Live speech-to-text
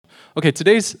Okay,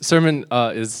 today's sermon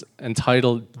is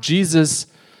entitled, Jesus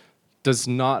Does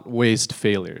Not Waste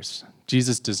Failures.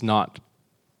 Jesus does not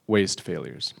waste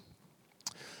failures.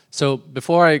 So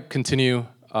before I continue,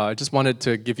 I just wanted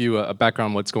to give you a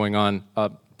background on what's going on.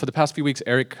 For the past few weeks,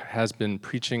 Eric has been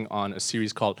preaching on a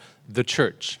series called The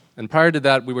Church. And prior to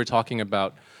that, we were talking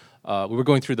about, we were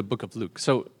going through the book of Luke.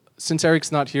 So since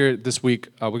Eric's not here this week,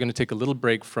 we're going to take a little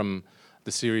break from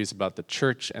the series about the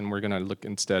church, and we're going to look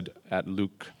instead at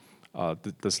Luke,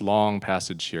 this long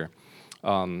passage here.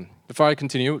 Before I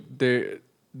continue,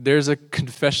 there's a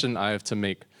confession I have to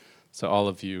make to all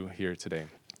of you here today.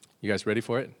 You guys ready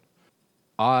for it?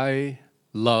 I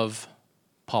love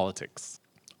politics.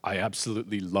 I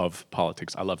absolutely love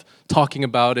politics. I love talking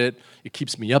about it. It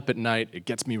keeps me up at night. It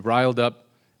gets me riled up.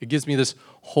 It gives me this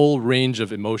whole range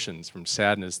of emotions, from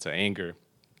sadness to anger.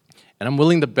 And I'm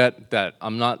willing to bet that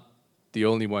I'm not the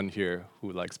only one here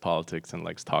who likes politics and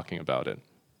likes talking about it.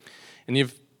 And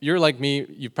if you're like me,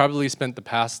 you've probably spent the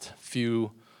past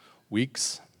few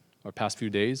weeks or past few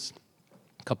days,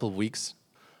 a couple of weeks,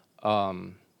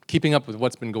 keeping up with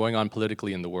what's been going on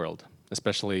politically in the world,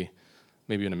 especially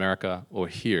maybe in America or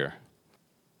here.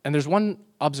 And there's one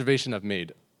observation I've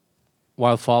made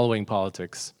while following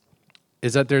politics,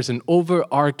 is that there's an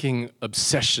overarching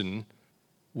obsession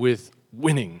with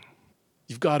winning.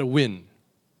 You've got to win.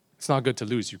 It's not good to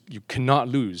lose. You cannot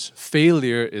lose.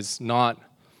 Failure is not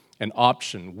an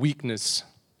option. Weakness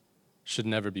should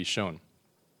never be shown.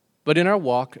 But in our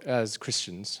walk as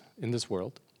Christians in this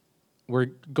world,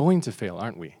 we're going to fail,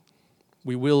 aren't we?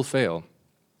 We will fail.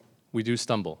 We do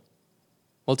stumble.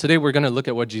 Well, today we're going to look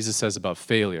at what Jesus says about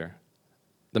failure.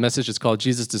 The message is called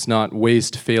Jesus Does Not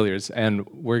Waste Failures, and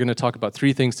we're going to talk about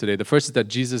three things today. The first is that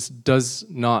Jesus does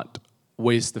not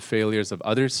waste the failures of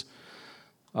others.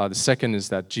 The second is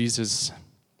that Jesus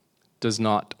does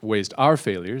not waste our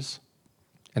failures.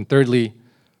 And thirdly,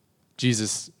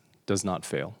 Jesus does not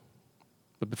fail.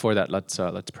 But before that, let's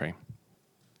pray.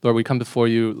 Lord, we come before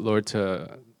you, Lord,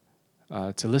 to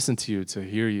listen to you, to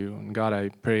hear you. And God, I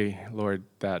pray, Lord,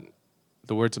 that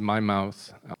the words of my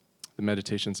mouth, the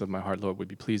meditations of my heart, Lord, would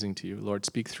be pleasing to you. Lord,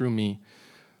 speak through me.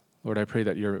 Lord, I pray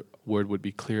that your word would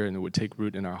be clear and it would take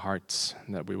root in our hearts,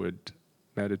 and that we would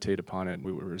meditate upon it and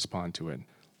we would respond to it.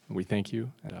 And we thank you,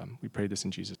 and we pray this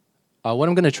in Jesus. What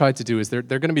I'm going to try to do is there are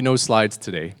going to be no slides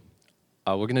today.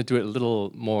 We're going to do it a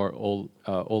little more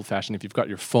old-fashioned. If you've got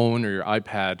your phone or your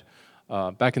iPad,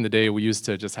 back in the day, we used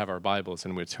to just have our Bibles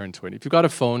and we'd turn to it. If you've got a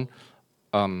phone,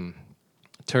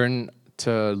 turn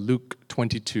to Luke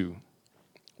 22,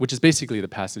 which is basically the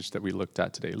passage that we looked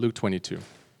at today, Luke 22.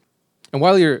 And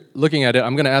while you're looking at it,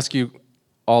 I'm going to ask you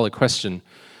all a question.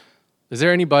 Is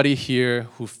there anybody here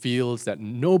who feels that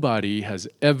nobody has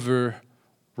ever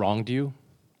wronged you?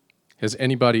 Has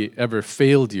anybody ever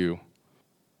failed you?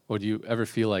 Or do you ever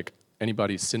feel like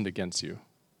anybody sinned against you?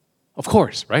 Of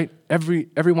course, right?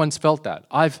 Everyone's felt that.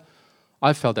 I've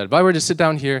felt that. If I were to sit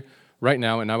down here right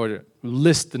now and I were to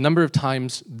list the number of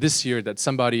times this year that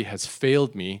somebody has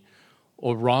failed me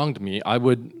or wronged me, I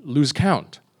would lose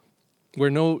count. We're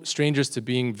no strangers to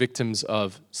being victims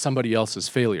of somebody else's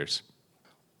failures.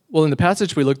 Well, in the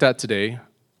passage we looked at today,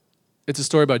 it's a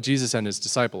story about Jesus and his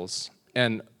disciples.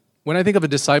 And when I think of a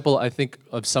disciple, I think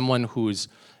of someone who's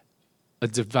a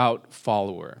devout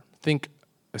follower. Think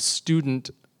a student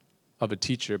of a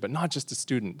teacher, but not just a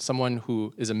student, someone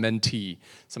who is a mentee,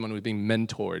 someone who's being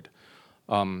mentored,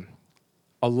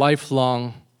 a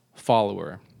lifelong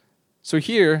follower. So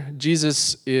here,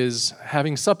 Jesus is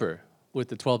having supper with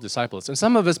the 12 disciples. And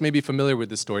some of us may be familiar with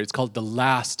this story. It's called the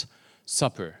Last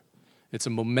Supper. It's a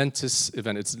momentous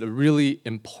event. It's a really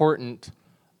important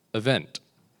event.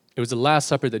 It was the Last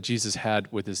Supper that Jesus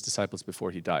had with his disciples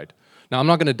before he died. Now, I'm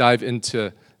not going to dive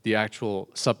into the actual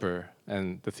supper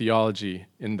and the theology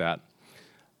in that.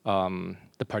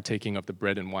 The partaking of the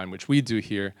bread and wine, which we do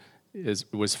here,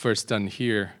 was first done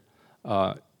here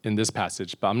in this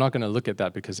passage. But I'm not going to look at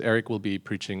that because Eric will be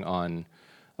preaching on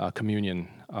communion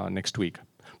next week.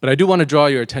 But I do want to draw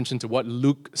your attention to what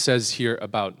Luke says here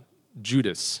about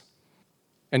Judas.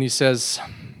 And he says,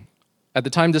 at the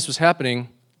time this was happening,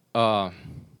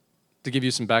 to give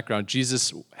you some background,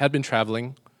 Jesus had been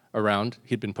traveling around.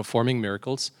 He'd been performing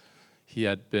miracles. He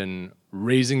had been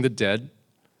raising the dead.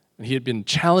 And he had been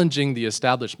challenging the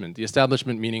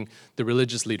establishment meaning the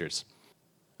religious leaders.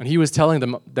 And he was telling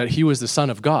them that he was the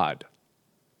Son of God.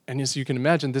 And as you can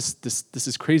imagine, this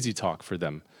is crazy talk for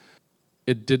them.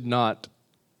 It did not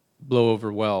blow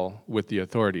over well with the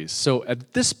authorities. So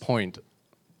at this point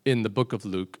in the book of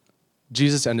Luke,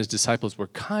 Jesus and his disciples were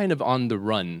kind of on the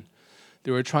run.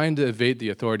 They were trying to evade the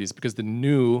authorities because they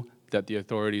knew that the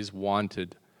authorities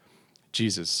wanted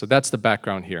Jesus. So that's the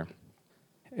background here.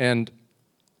 And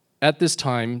at this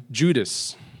time,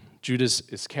 Judas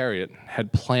Iscariot,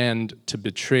 had planned to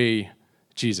betray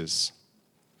Jesus.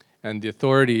 And the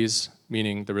authorities,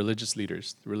 meaning the religious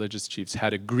leaders, the religious chiefs,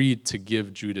 had agreed to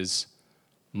give Judas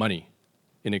money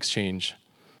in exchange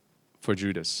for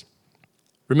Judas.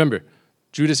 Remember,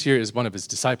 Judas here is one of his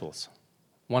disciples,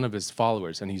 one of his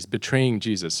followers, and he's betraying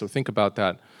Jesus. So think about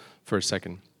that for a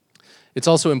second. It's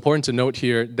also important to note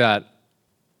here that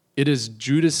it is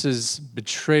Judas's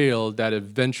betrayal that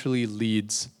eventually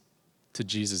leads to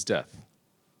Jesus' death.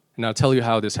 And I'll tell you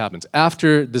how this happens.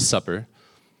 After the supper,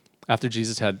 after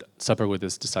Jesus had supper with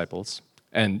his disciples,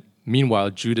 and meanwhile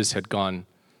Judas had gone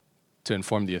to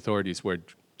inform the authorities where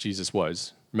Jesus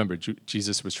was. Remember,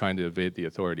 Jesus was trying to evade the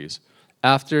authorities.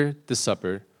 After the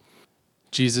supper,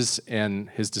 Jesus and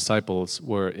his disciples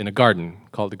were in a garden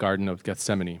called the Garden of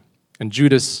Gethsemane. And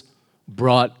Judas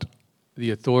brought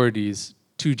the authorities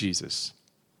to Jesus.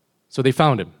 So they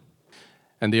found him,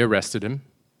 and they arrested him,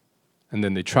 and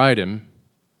then they tried him,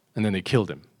 and then they killed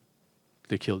him.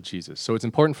 They killed Jesus. So it's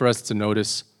important for us to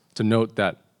note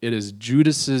that it is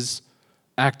Judas's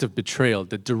act of betrayal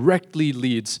that directly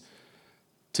leads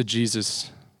to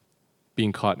Jesus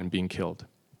being caught and being killed.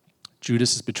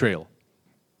 Judas's betrayal.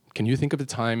 Can you think of a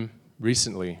time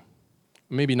recently,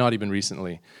 maybe not even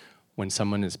recently, when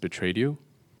someone has betrayed you?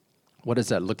 What does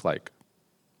that look like?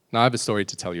 Now, I have a story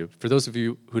to tell you. For those of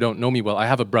you who don't know me well, I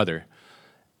have a brother.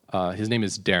 His name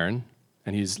is Darren,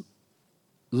 and he's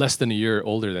less than a year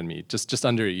older than me, just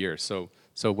under a year. So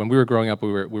when we were growing up, we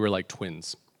were like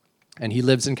twins. And he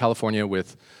lives in California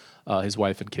with his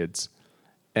wife and kids.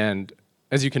 And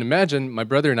as you can imagine, my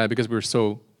brother and I, because we were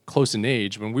so close in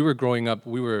age, when we were growing up,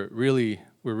 we were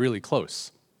really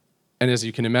close. And as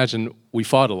you can imagine, we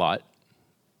fought a lot,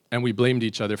 and we blamed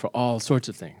each other for all sorts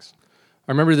of things.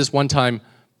 I remember this one time,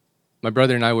 my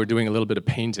brother and I were doing a little bit of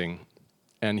painting,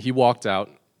 and he walked out,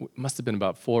 must have been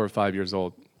about 4 or 5 years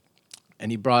old,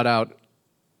 and he brought out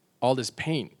all this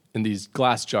paint in these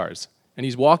glass jars. And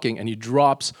he's walking, and he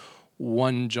drops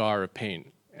one jar of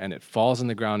paint, and it falls on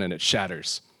the ground, and it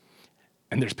shatters.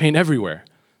 And there's paint everywhere.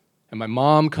 And my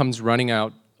mom comes running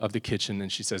out of the kitchen,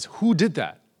 and she says, "Who did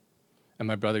that?" And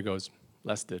my brother goes,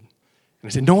 "Les did." And I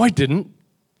said, "No, I didn't."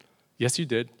 "Yes, you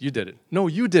did. You did it." "No,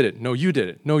 you did it." "No, you did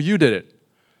it." "No, you did it."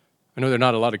 I know there are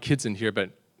not a lot of kids in here,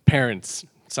 but parents,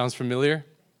 sounds familiar?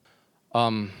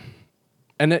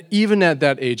 And even at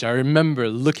that age, I remember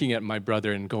looking at my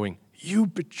brother and going, "You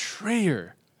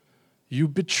betrayer. You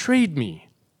betrayed me.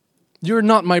 You're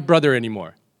not my brother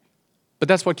anymore." But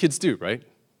that's what kids do, right?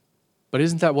 But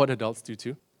isn't that what adults do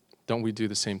too? Don't we do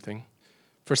the same thing?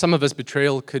 For some of us,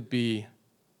 betrayal could be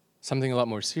something a lot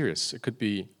more serious. It could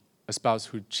be a spouse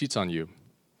who cheats on you.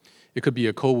 It could be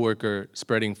a coworker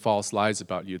spreading false lies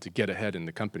about you to get ahead in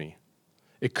the company.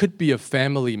 It could be a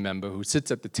family member who sits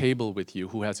at the table with you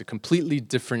who has a completely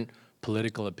different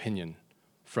political opinion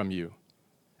from you.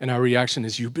 And our reaction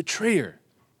is, "You betrayer.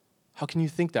 How can you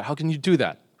think that? How can you do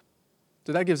that?"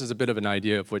 So that gives us a bit of an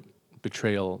idea of what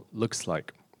betrayal looks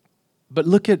like. But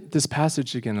look at this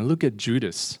passage again and look at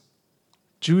Judas.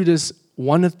 Judas,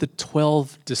 one of the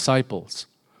 12 disciples,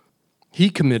 he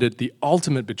committed the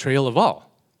ultimate betrayal of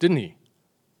all, didn't he?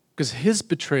 Because his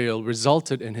betrayal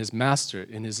resulted in his master,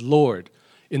 in his Lord,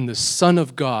 in the Son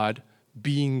of God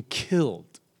being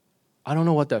killed. I don't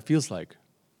know what that feels like.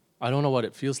 I don't know what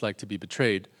it feels like to be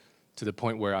betrayed to the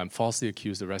point where I'm falsely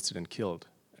accused, arrested, and killed.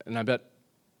 And I bet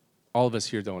all of us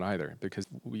here don't either, because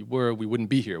we wouldn't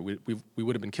be here. We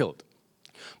would have been killed.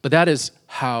 But that is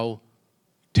how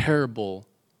terrible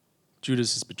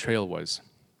Judas' betrayal was.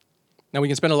 Now, we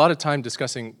can spend a lot of time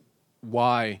discussing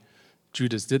why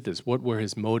Judas did this. What were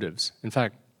his motives? In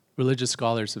fact, religious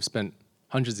scholars have spent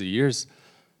hundreds of years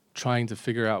trying to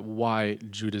figure out why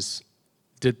Judas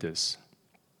did this.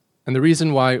 And the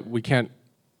reason why we can't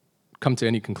come to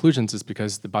any conclusions is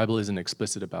because the Bible isn't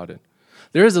explicit about it.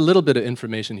 There is a little bit of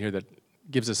information here that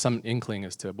gives us some inkling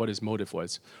as to what his motive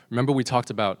was. Remember we talked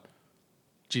about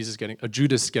Judas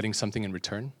getting something in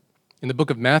return? In the book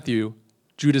of Matthew,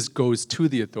 Judas goes to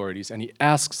the authorities and he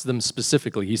asks them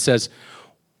specifically. He says,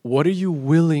 "What are you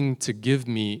willing to give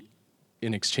me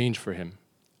in exchange for him?"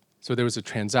 So there was a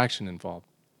transaction involved.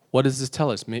 What does this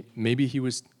tell us? Maybe he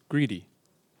was greedy.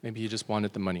 Maybe he just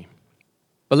wanted the money.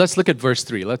 But let's look at verse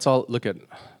 3. Let's all look at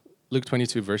Luke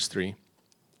 22, verse 3.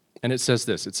 And it says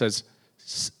this. It says,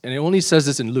 and it only says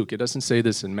this in Luke. It doesn't say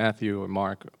this in Matthew or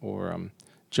Mark or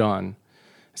John.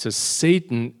 It says,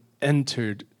 Satan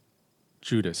entered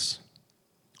Judas.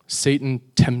 Satan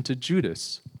tempted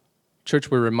Judas. Church,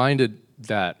 we're reminded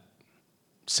that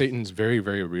Satan's very,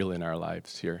 very real in our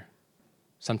lives here.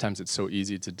 sometimes it's so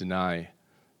easy to deny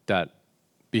that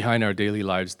behind our daily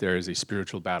lives there is a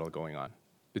spiritual battle going on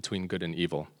between good and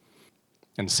evil.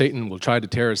 And Satan will try to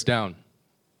tear us down.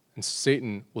 And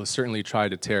Satan will certainly try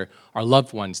to tear our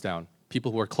loved ones down,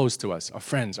 people who are close to us, our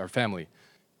friends, our family.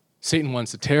 Satan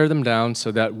wants to tear them down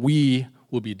so that we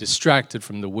will be distracted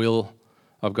from the will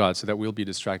of God, so that we'll be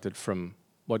distracted from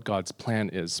what God's plan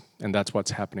is. And that's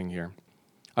what's happening here.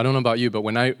 I don't know about you, but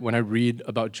when I read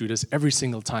about Judas, every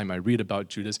single time I read about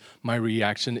Judas, my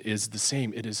reaction is the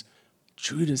same. It is,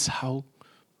 Judas, how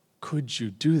could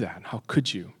you do that? How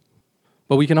could you?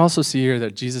 But we can also see here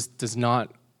that Jesus does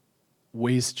not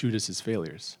waste Judas's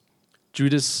failures.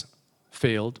 Judas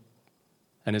failed,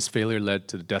 and his failure led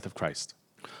to the death of Christ.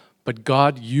 But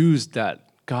God used that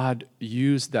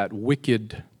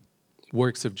wicked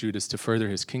works of Judas to further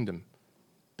his kingdom.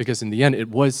 Because in the end, it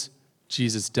was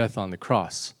Jesus' death on the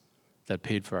cross that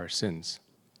paid for our sins.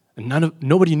 And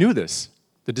nobody knew this.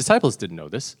 The disciples didn't know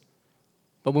this.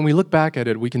 But when we look back at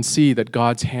it, we can see that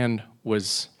God's hand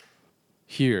was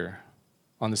here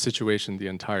on the situation the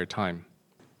entire time.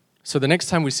 So the next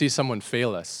time we see someone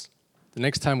fail us, the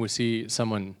next time we see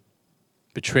someone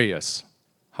betray us,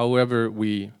 however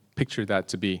we picture that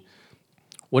to be,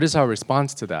 what is our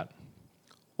response to that?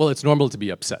 Well, it's normal to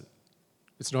be upset.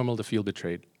 It's normal to feel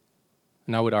betrayed.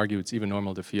 And I would argue it's even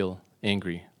normal to feel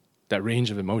angry, that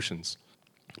range of emotions.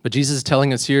 But Jesus is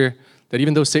telling us here that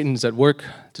even though Satan is at work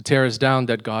to tear us down,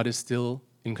 that God is still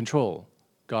in control.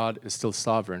 God is still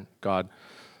sovereign. God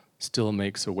still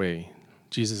makes a way.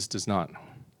 Jesus does not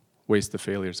waste the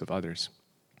failures of others.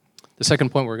 The second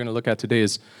point we're going to look at today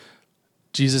is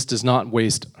Jesus does not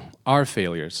waste our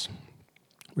failures.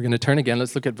 We're going to turn again.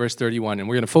 Let's look at verse 31, and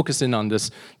we're going to focus in on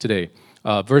this today.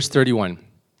 Verse 31.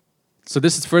 So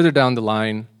this is further down the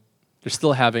line. They're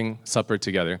still having supper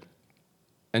together.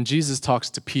 And Jesus talks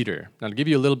to Peter. Now, to give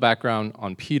you a little background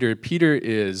on Peter, Peter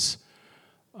is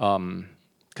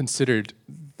considered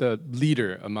the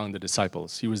leader among the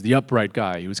disciples. He was the upright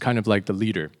guy. He was kind of like the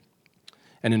leader.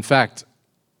 And in fact,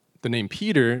 the name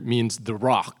Peter means the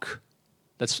rock.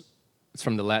 It's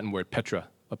from the Latin word Petra,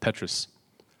 or Petrus.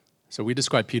 So we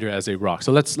describe Peter as a rock.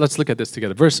 So let's look at this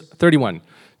together. Verse 31,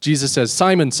 Jesus says,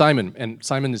 Simon, Simon, and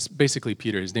Simon is basically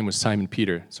Peter. His name was Simon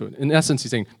Peter. So in essence,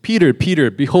 he's saying, Peter, Peter,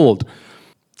 behold,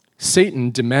 Satan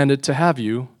demanded to have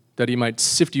you that he might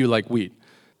sift you like wheat.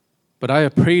 But I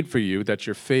have prayed for you that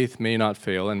your faith may not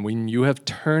fail, and when you have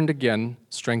turned again,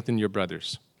 strengthen your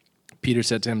brothers. Peter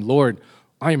said to him, Lord,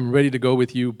 I am ready to go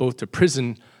with you both to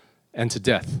prison and to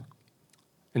death.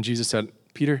 And Jesus said,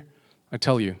 Peter, I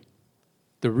tell you,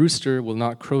 the rooster will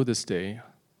not crow this day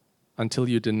until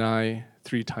you deny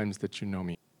 3 times that you know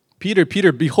me. Peter,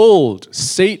 Peter, behold,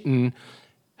 Satan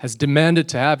has demanded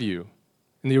to have you.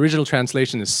 In the original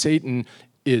translation is Satan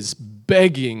is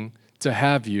begging to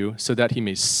have you so that he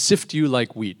may sift you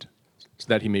like wheat, so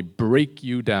that he may break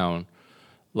you down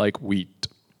like wheat.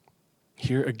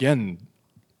 Here again,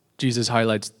 Jesus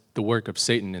highlights the work of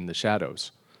Satan in the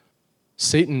shadows.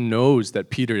 Satan knows that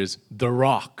Peter is the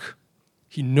rock.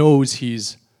 He knows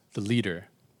he's the leader.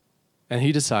 And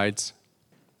he decides,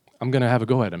 I'm going to have a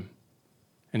go at him.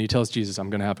 And he tells Jesus, I'm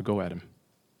going to have a go at him.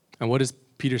 And what does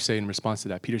Peter say in response to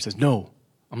that? Peter says, no,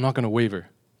 I'm not going to waver.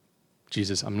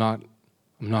 Jesus, I'm not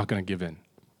going to give in.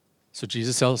 So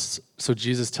Jesus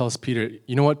tells Peter,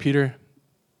 you know what, Peter?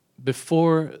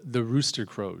 Before the rooster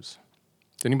crows,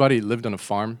 anybody lived on a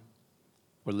farm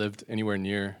or lived anywhere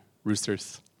near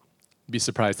roosters? Be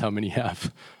surprised how many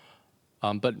have.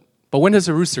 But when does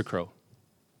a rooster crow?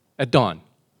 At dawn.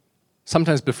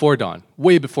 Sometimes before dawn,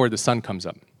 way before the sun comes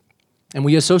up. And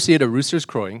we associate a rooster's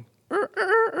crowing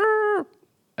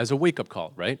as a wake-up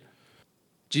call, right?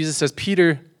 Jesus says,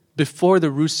 Peter, before the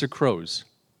rooster crows,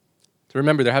 so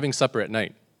remember, they're having supper at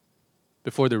night.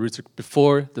 Before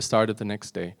the start of the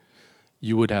next day,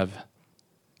 you would have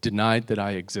denied that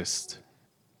I exist.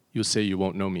 You'll say you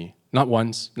won't know me. Not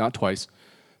once, not twice,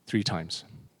 3 times.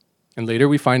 And later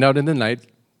we find out in the night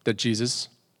that Jesus,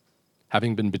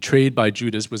 having been betrayed by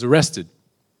Judas, was arrested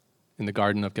in the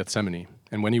Garden of Gethsemane.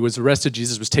 And when he was arrested,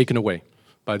 Jesus was taken away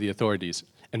by the authorities.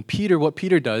 And Peter, what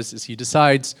Peter does is he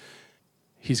decides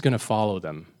he's going to follow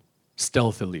them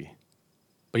stealthily.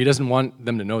 But he doesn't want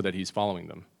them to know that he's following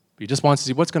them. He just wants to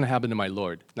see what's going to happen to my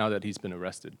Lord now that he's been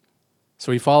arrested.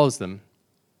 So he follows them,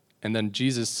 and then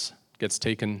Jesus gets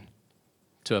taken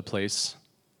to a place.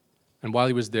 And while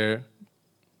he was there,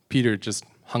 Peter just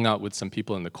hung out with some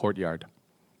people in the courtyard.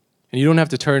 And you don't have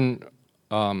to turn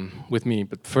with me,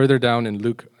 but further down in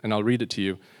Luke, and I'll read it to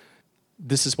you,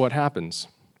 this is what happens.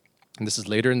 And this is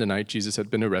later in the night, Jesus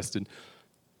had been arrested.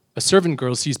 A servant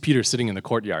girl sees Peter sitting in the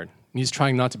courtyard, and he's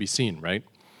trying not to be seen, right?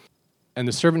 And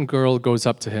the servant girl goes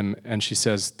up to him and she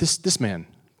says, this man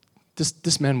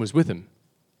was with him.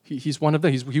 He's one of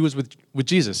them. He was with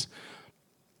Jesus.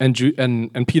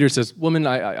 And Peter says, woman,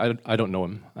 I don't know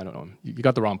him. I don't know him. You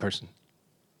got the wrong person.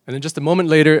 And then just a moment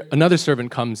later, another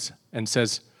servant comes and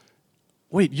says,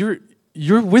 wait, you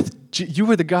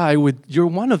were the guy you're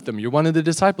one of them. You're one of the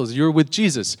disciples. You're with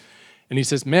Jesus. And he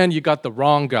says, man, you got the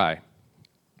wrong guy.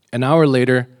 An hour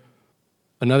later,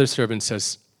 another servant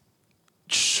says,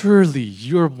 surely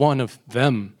you're one of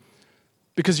them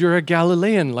because you're a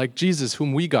Galilean like Jesus,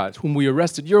 whom we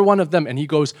arrested. You're one of them. And he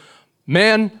goes,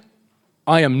 man,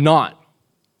 I am not.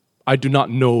 I do not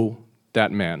know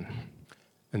that man.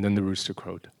 And then the rooster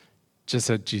crowed, just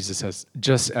as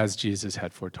Jesus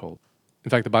had foretold. In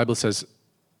fact, the Bible says,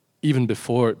 even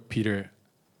before Peter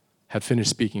had finished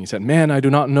speaking, he said, man, I do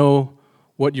not know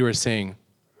what you are saying.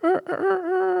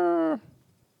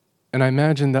 And I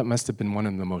imagine that must have been one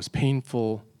of the most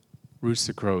painful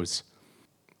rooster crows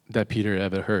that Peter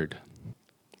ever heard.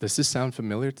 Does this sound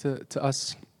familiar to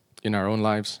us in our own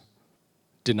lives?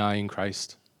 Denying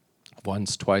Christ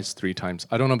once, twice, 3 times.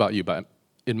 I don't know about you, but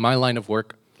in my line of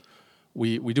work,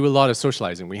 we do a lot of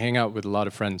socializing. We hang out with a lot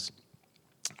of friends,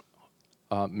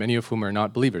 many of whom are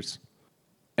not believers.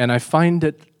 And I find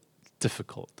it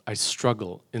difficult. I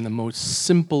struggle in the most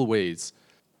simple ways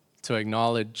to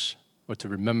acknowledge or to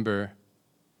remember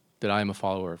that I am a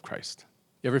follower of Christ.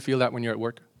 You ever feel that when you're at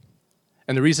work?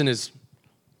 And the reason is,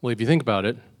 well, if you think about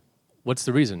it, what's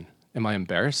the reason? Am I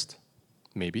embarrassed?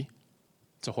 Maybe.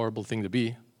 It's a horrible thing to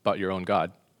be about your own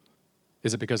God.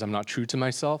 Is it because I'm not true to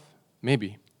myself?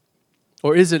 Maybe.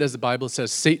 Or is it, as the Bible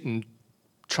says, Satan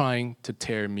trying to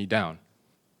tear me down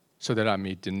so that I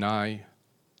may deny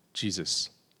Jesus?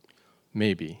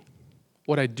 Maybe.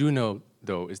 What I do know,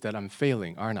 though, is that I'm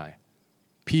failing, aren't I?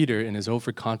 Peter, in his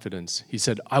overconfidence, he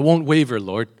said, I won't waver,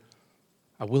 Lord.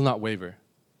 I will not waver.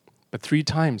 But 3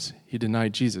 times he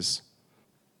denied Jesus.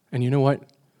 And you know what?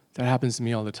 That happens to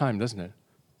me all the time, doesn't it?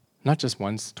 Not just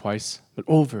once, twice, but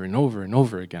over and over and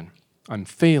over again. I'm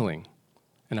failing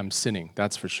and I'm sinning,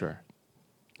 that's for sure.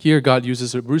 Here, God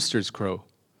uses a rooster's crow,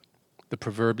 the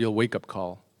proverbial wake-up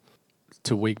call,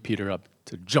 to wake Peter up,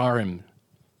 to jar him,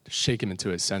 to shake him into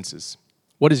his senses.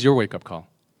 What is your wake-up call?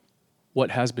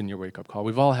 What has been your wake-up call?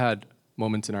 We've all had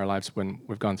moments in our lives when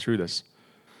we've gone through this.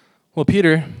 Well,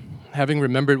 Peter, having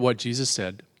remembered what Jesus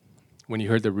said when he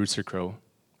heard the rooster crow,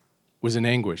 was in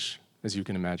anguish, as you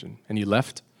can imagine. And he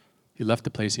left the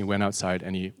place, and he went outside,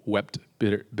 and he wept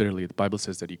bitterly. The Bible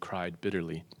says that he cried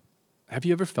bitterly. Have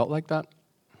you ever felt like that?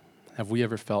 Have we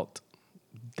ever felt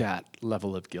that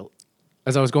level of guilt?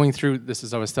 As I was going through this,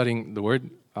 as I was studying the Word,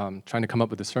 trying to come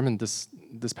up with a sermon this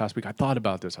past week, I thought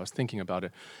about this. I was thinking about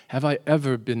it. Have I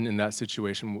ever been in that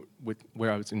situation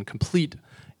where I was in complete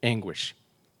anguish?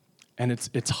 And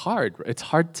it's hard. It's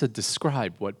hard to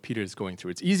describe what Peter is going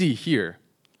through. It's easy here,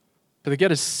 but to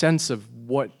get a sense of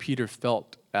what Peter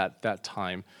felt at that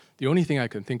time, the only thing I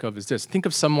can think of is this. Think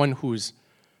of someone who's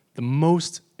the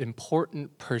most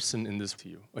important person in this to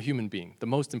you, a human being, the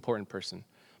most important person.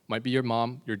 Might be your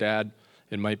mom, your dad,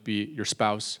 it might be your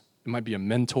spouse, it might be a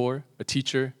mentor, a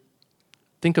teacher.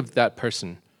 Think of that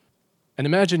person. And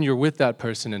imagine you're with that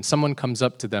person and someone comes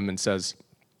up to them and says,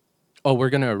 oh, we're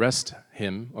going to arrest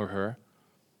him or her,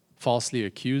 falsely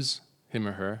accuse him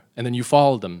or her, and then you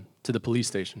follow them to the police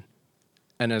station.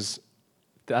 And as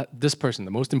this person,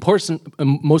 the most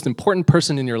important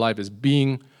person in your life is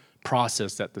being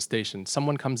processed at the station,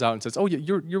 someone comes out and says, oh,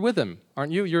 you're with them,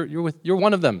 aren't you? You're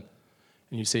one of them.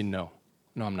 And you say, no,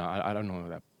 I'm not. I don't know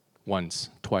that. Once,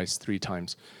 twice, 3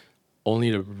 times,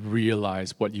 only to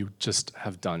realize what you just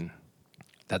have done.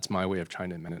 That's my way of trying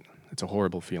to admit it. It's a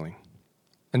horrible feeling.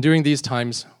 And during these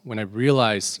times, when I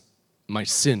realize my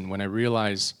sin, when I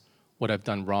realize what I've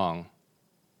done wrong,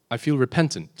 I feel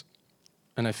repentant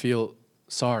and I feel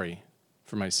sorry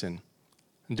for my sin.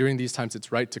 And during these times,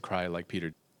 it's right to cry like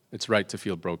Peter. It's right to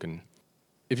feel broken.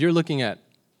 If you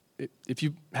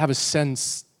have a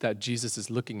sense that Jesus is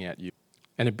looking at you,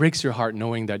 and it breaks your heart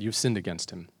knowing that you've sinned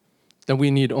against him, then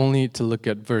we need only to look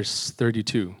at verse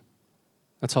 32.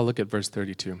 Let's all look at verse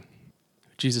 32.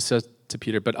 Jesus says to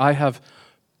Peter, but I have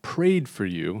prayed for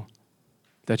you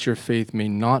that your faith may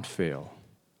not fail.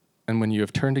 And when you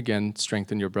have turned again,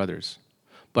 strengthen your brothers.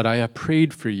 But I have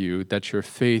prayed for you that your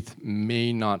faith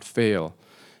may not fail.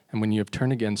 And when you have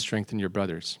turned again, strengthen your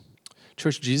brothers.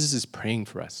 Church, Jesus is praying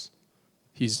for us.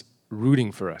 He's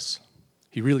rooting for us.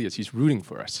 He really is. He's rooting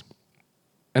for us.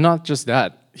 And not just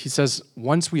that. He says,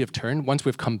 once we have turned, once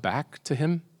we've come back to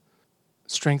him,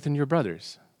 strengthen your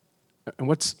brothers. And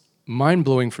what's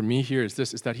mind-blowing for me here is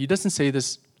that he doesn't say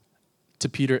this to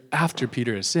Peter after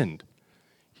Peter has sinned.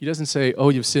 He doesn't say, oh,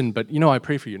 you've sinned, but I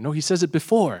pray for you. No, he says it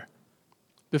before.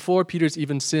 Before Peter's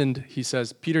even sinned, he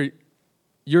says, Peter,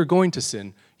 you're going to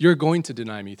sin. You're going to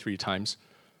deny me 3 times.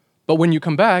 But when you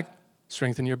come back,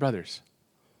 strengthen your brothers.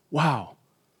 Wow.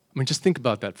 Just think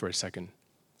about that for a second.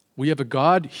 We have a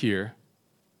God here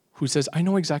who says, I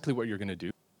know exactly what you're going to do.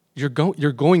 You're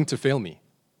going to fail me.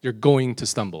 You're going to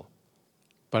stumble.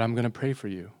 But I'm going to pray for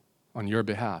you on your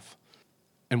behalf.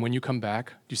 And when you come back,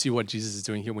 do you see what Jesus is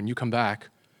doing here? When you come back,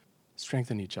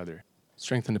 strengthen each other.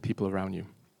 Strengthen the people around you.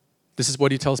 This is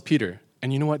what he tells Peter.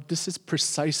 And you know what? This is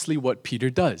precisely what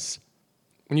Peter does.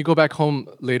 When you go back home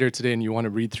later today and you want to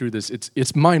read through this,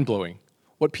 it's mind-blowing.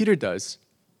 What Peter does,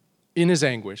 in his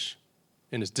anguish,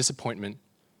 in his disappointment,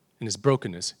 in his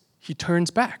brokenness, he turns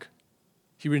back.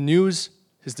 He renews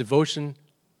his devotion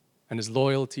and his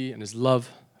loyalty and his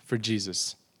love for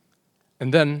Jesus.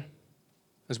 And then,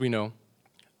 as we know,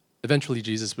 eventually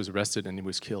Jesus was arrested and he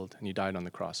was killed and he died on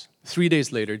the cross. 3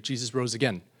 days later, Jesus rose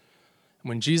again. And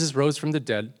when Jesus rose from the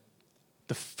dead,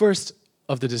 the first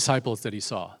of the disciples that he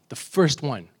saw, the first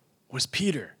one, was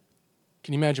Peter.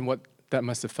 Can you imagine what that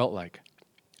must have felt like?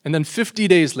 And then 50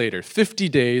 days later, 50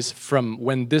 days from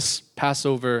when this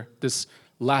Passover, this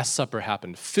Last Supper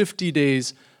happened, 50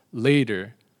 days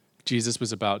later, Jesus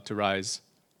was about to rise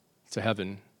to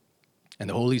heaven, and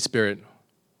the Holy Spirit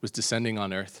was descending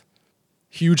on earth.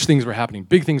 Huge things were happening,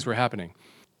 big things were happening.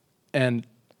 And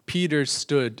Peter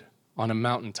stood on a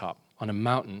mountaintop, on a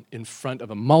mountain in front of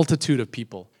a multitude of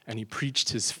people, and he preached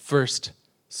his first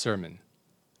sermon.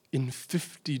 In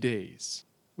 50 days,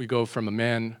 we go from a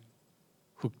man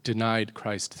who denied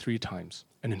Christ 3 times,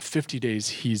 and in 50 days,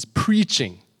 he's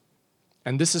preaching.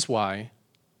 And this is why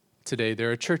today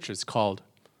there are churches called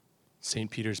St.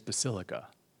 Peter's Basilica,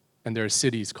 and there are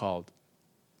cities called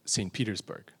St.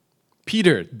 Petersburg.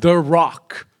 Peter, the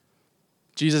rock.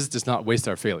 Jesus does not waste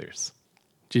our failures.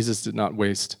 Jesus did not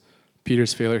waste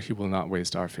Peter's failure. He will not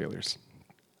waste our failures.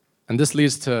 And this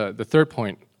leads to the third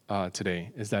point today,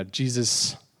 is that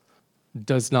Jesus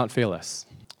does not fail us.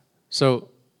 So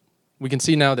we can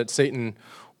see now that Satan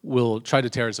will try to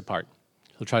tear us apart.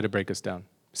 He'll try to break us down.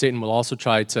 Satan will also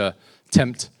try to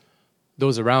tempt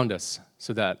those around us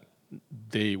so that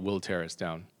they will tear us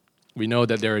down. We know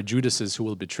that there are Judases who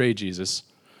will betray Jesus,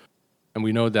 and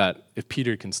we know that if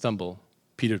Peter can stumble,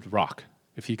 Peter the rock,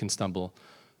 if he can stumble,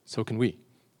 so can we.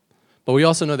 But we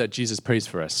also know that Jesus prays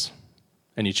for us,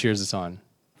 and he cheers us on.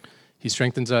 He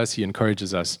strengthens us, he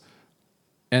encourages us,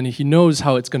 and he knows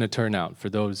how it's going to turn out for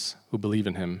those who believe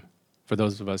in him, for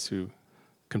those of us who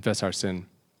confess our sin.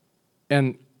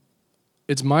 And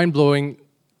it's mind-blowing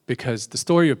because the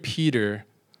story of Peter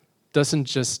doesn't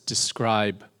just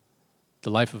describe the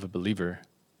life of a believer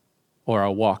or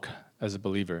our walk as a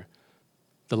believer.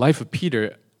 The life of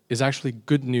Peter is actually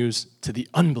good news to the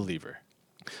unbeliever.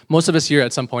 Most of us here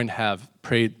at some point have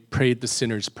prayed the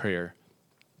sinner's prayer.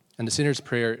 And the sinner's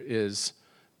prayer is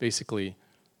basically,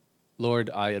 Lord,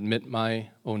 I admit my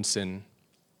own sin.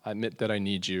 I admit that I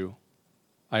need you.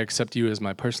 I accept you as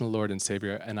my personal Lord and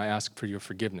Savior, and I ask for your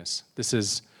forgiveness. This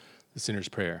is the sinner's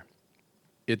prayer.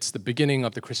 It's the beginning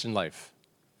of the Christian life.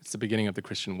 It's the beginning of the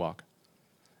Christian walk.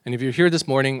 And if you're here this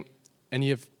morning and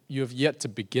you have yet to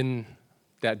begin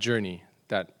that journey,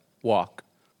 that walk,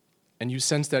 and you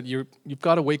sense that you've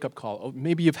got a wake-up call, or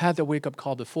maybe you've had that wake-up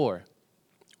call before,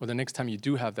 or the next time you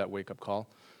do have that wake-up call,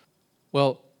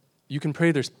 well, you can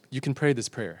pray this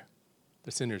prayer,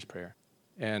 the sinner's prayer.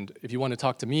 And if you want to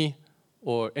talk to me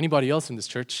or anybody else in this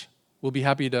church, we'll be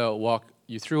happy to walk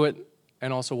you through it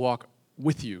and also walk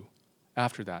with you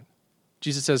after that.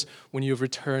 Jesus says, when you have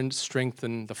returned,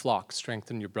 strengthen the flock,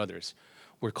 strengthen your brothers.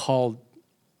 We're called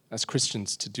as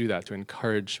Christians to do that, to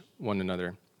encourage one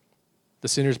another. The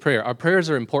sinner's prayer. Our prayers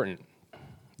are important.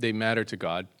 They matter to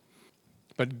God.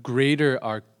 But greater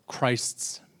are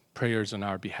Christ's prayers on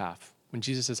our behalf. When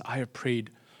Jesus says, I have prayed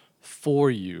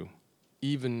for you,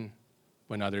 even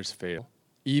when others fail,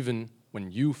 even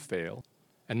when you fail.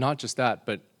 And not just that,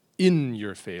 but in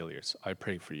your failures, I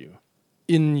pray for you.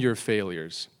 In your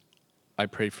failures, I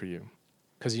pray for you.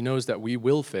 Because he knows that we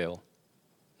will fail.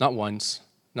 Not once,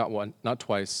 not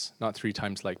twice, not 3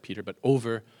 times like Peter, but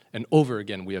over and over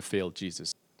again we have failed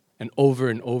Jesus. And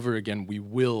over again we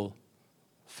will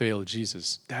fail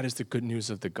Jesus. That is the good news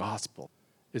of the gospel,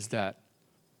 is that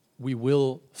we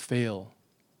will fail.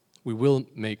 We will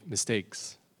make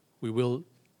mistakes. We will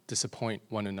disappoint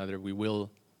one another. We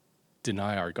will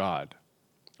deny our God.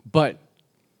 But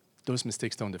those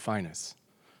mistakes don't define us.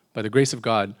 By the grace of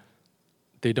God,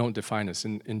 they don't define us.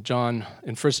 In 1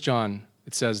 John,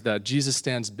 it says that Jesus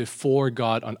stands before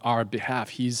God on our behalf.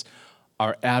 He's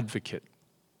our advocate.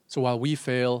 So while we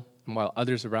fail, And while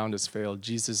others around us fail,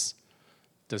 Jesus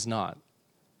does not.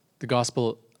 The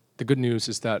gospel, the good news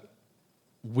is that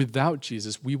without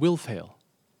Jesus, we will fail.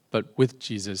 But with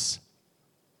Jesus,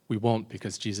 we won't,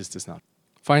 because Jesus does not.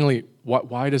 Finally,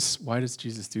 why does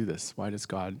Jesus do this? Why does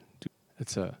God do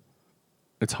it?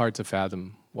 It's hard to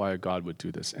fathom why God would do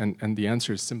this. And the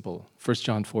answer is simple. 1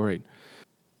 John 4:8.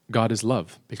 God is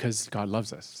love, because God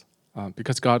loves us.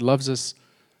 Because God loves us,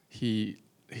 He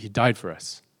died for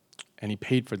us. And He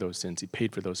paid for those sins. He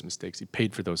paid for those mistakes. He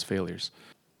paid for those failures.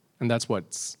 And that's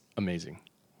what's amazing.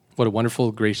 What a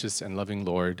wonderful, gracious, and loving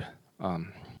Lord. What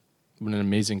an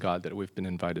amazing God that we've been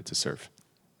invited to serve.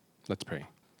 Let's pray.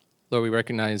 Lord, we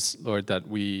recognize, Lord, that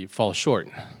we fall short.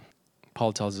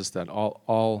 Paul tells us that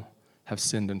all have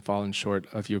sinned and fallen short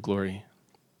of your glory.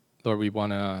 Lord, we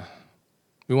want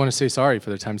to say sorry for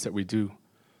the times that we do,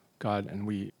 God, and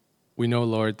we know,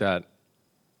 Lord, that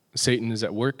Satan is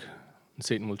at work, and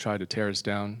Satan will try to tear us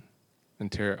down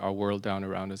and tear our world down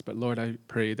around us. But Lord, I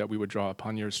pray that we would draw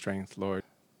upon your strength, Lord.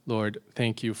 Lord,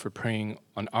 thank you for praying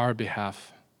on our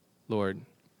behalf, Lord,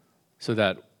 so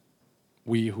that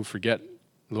we who forget,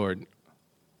 Lord,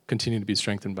 continue to be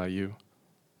strengthened by you.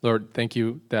 Lord, thank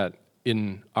you that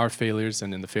in our failures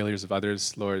and in the failures of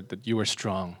others, Lord, that you are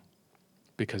strong,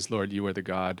 because, Lord, you are the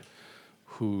God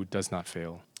who does not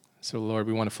fail. So, Lord,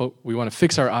 we want to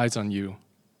fix our eyes on you,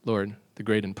 Lord, the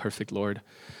great and perfect Lord.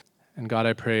 And God,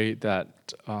 I pray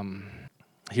that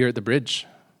here at the Bridge,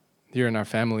 here in our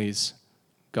families,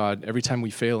 God, every time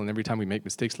we fail and every time we make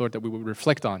mistakes, Lord, that we would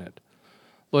reflect on it.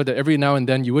 Lord, that every now and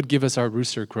then you would give us our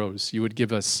rooster crows. You would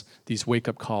give us these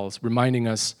wake-up calls, reminding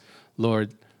us,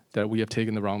 Lord, that we have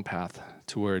taken the wrong path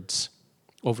towards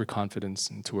overconfidence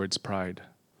and towards pride,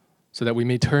 so that we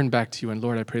may turn back to you. And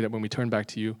Lord, I pray that when we turn back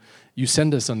to you, you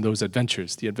send us on those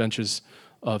adventures, the adventures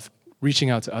of reaching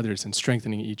out to others and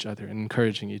strengthening each other and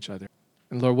encouraging each other.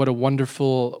 And Lord, what a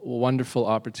wonderful, wonderful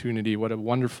opportunity, what a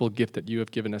wonderful gift that you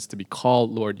have given us to be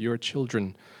called, Lord, your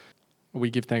children. We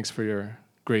give thanks for your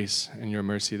grace and your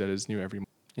mercy that is new every morning.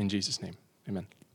 In Jesus' name, amen.